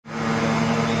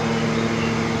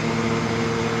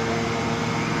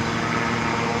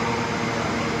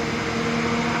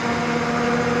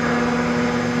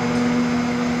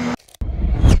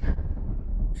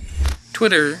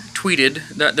Twitter tweeted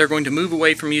that they're going to move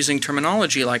away from using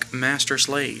terminology like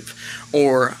master-slave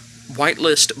or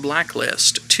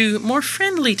whitelist-blacklist to more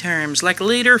friendly terms like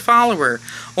leader-follower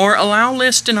or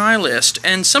allowlist-denylist,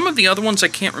 and some of the other ones I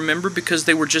can't remember because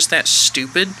they were just that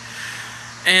stupid.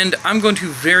 And I'm going to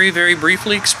very, very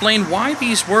briefly explain why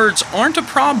these words aren't a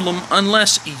problem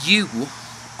unless you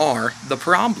are the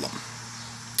problem.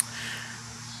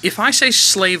 If I say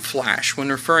slave flash when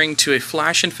referring to a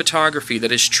flash in photography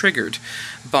that is triggered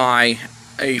by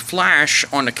a flash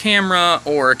on a camera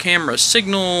or a camera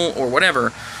signal or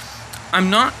whatever,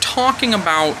 I'm not talking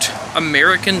about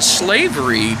American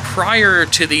slavery prior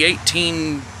to the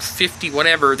 1850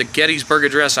 whatever, the Gettysburg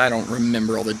Address. I don't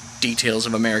remember all the details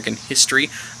of American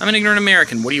history. I'm an ignorant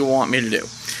American. What do you want me to do?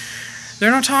 They're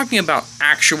not talking about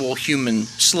actual human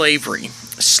slavery.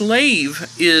 Slave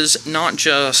is not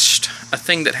just a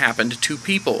thing that happened to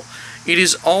people. It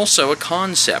is also a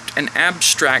concept, an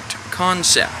abstract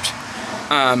concept.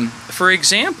 For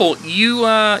example, you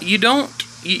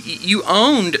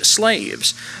owned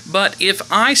slaves, but if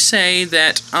I say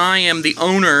that I am the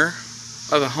owner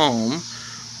of a home,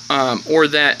 or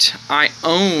that I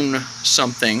own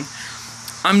something,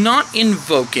 I'm not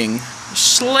invoking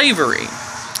slavery.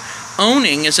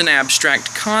 Owning is an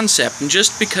abstract concept, and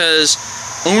just because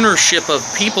ownership of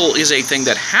people is a thing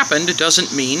that happened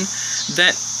doesn't mean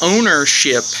that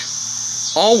ownership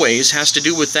always has to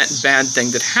do with that bad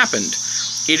thing that happened.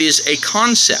 It is a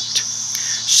concept.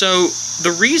 So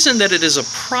the reason that it is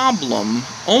a problem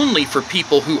only for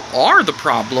people who are the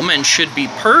problem and should be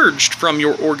purged from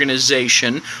your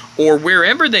organization or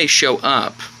wherever they show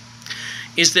up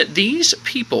is that these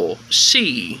people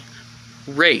see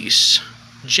race,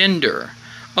 gender,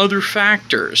 other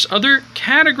factors, other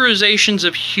categorizations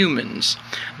of humans.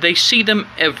 They see them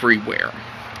everywhere.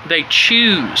 They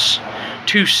choose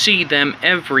to see them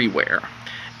everywhere.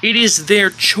 It is their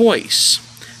choice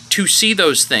to see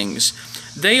those things.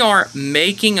 They are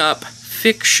making up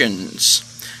fictions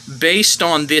based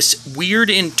on this weird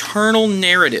internal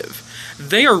narrative.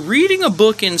 They are reading a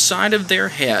book inside of their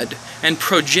head and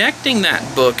projecting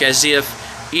that book as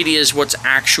if it is what's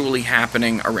actually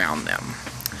happening around them.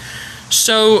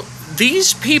 So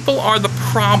these people are the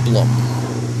problem.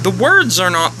 The words are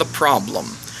not the problem.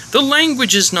 The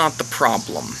language is not the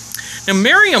problem. Now,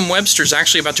 Merriam-Webster's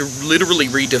actually about to literally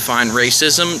redefine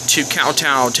racism to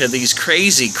kowtow to these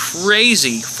crazy,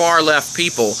 crazy far-left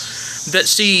people that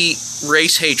see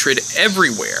race hatred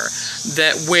everywhere,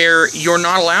 that where you're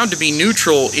not allowed to be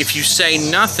neutral if you say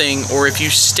nothing or if you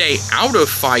stay out of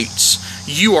fights,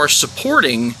 you are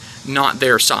supporting not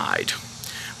their side,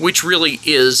 which really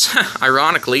is,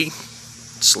 ironically,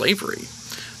 slavery.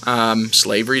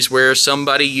 Slavery is where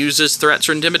somebody uses threats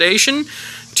or intimidation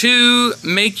to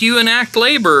make you enact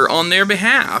labor on their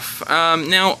behalf.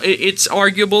 Now, it's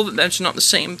arguable that that's not the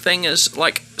same thing as,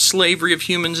 like, slavery of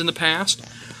humans in the past,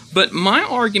 but my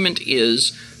argument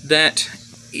is that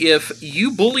if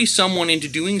you bully someone into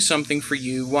doing something for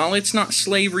you, while it's not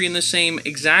slavery in the same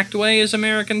exact way as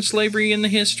American slavery in the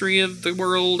history of the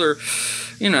world, or,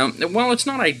 you know, while it's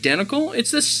not identical,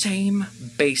 it's the same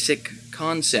basic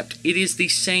concept. It is the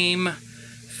same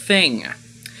thing.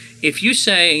 If you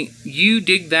say, you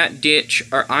dig that ditch,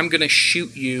 or I'm going to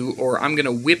shoot you, or I'm going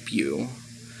to whip you,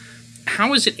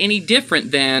 how is it any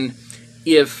different than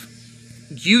if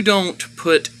you don't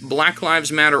put Black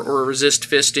Lives Matter or Resist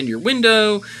Fist in your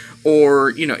window, or,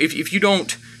 you know, if you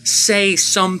don't say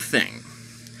something,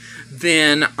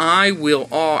 then I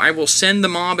will send the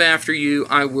mob after you,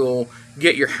 I will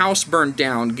get your house burned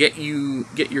down, get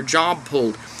your job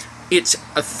pulled. It's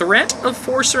a threat of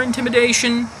force or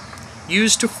intimidation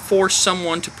used to force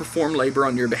someone to perform labor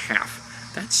on your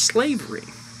behalf. That's slavery.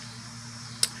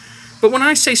 But when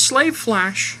I say slave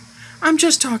flash, I'm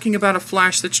just talking about a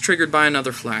flash that's triggered by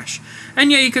another flash.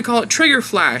 And yeah, you could call it trigger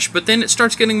flash, but then it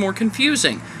starts getting more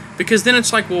confusing, because then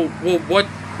it's like, what's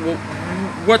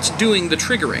doing the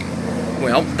triggering?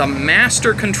 Well, the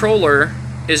master controller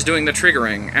is doing the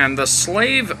triggering, and the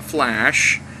slave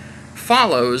flash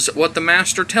follows what the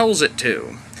master tells it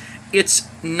to. It's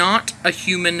not a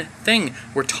human thing.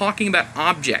 We're talking about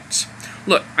objects.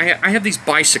 Look, I have these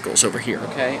bicycles over here,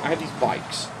 okay? I have these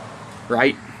bikes,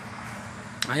 right?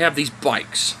 I have these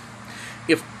bikes.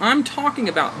 If I'm talking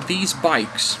about these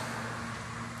bikes,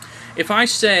 if I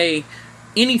say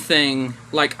anything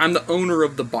like I'm the owner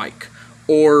of the bike,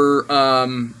 or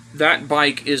that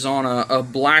bike is on a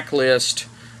blacklist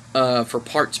for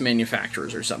parts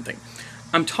manufacturers or something,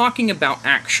 I'm talking about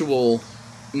actual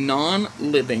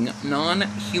non-living,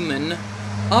 non-human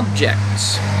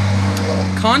objects.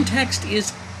 Context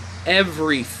is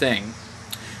everything.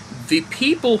 The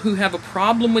people who have a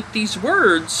problem with these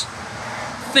words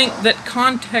think that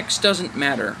context doesn't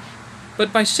matter.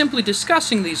 But by simply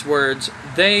discussing these words,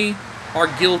 they are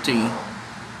guilty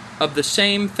of the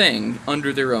same thing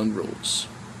under their own rules.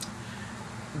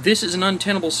 This is an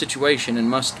untenable situation and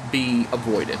must be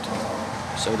avoided.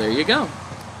 So there you go.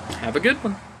 Have a good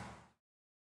one.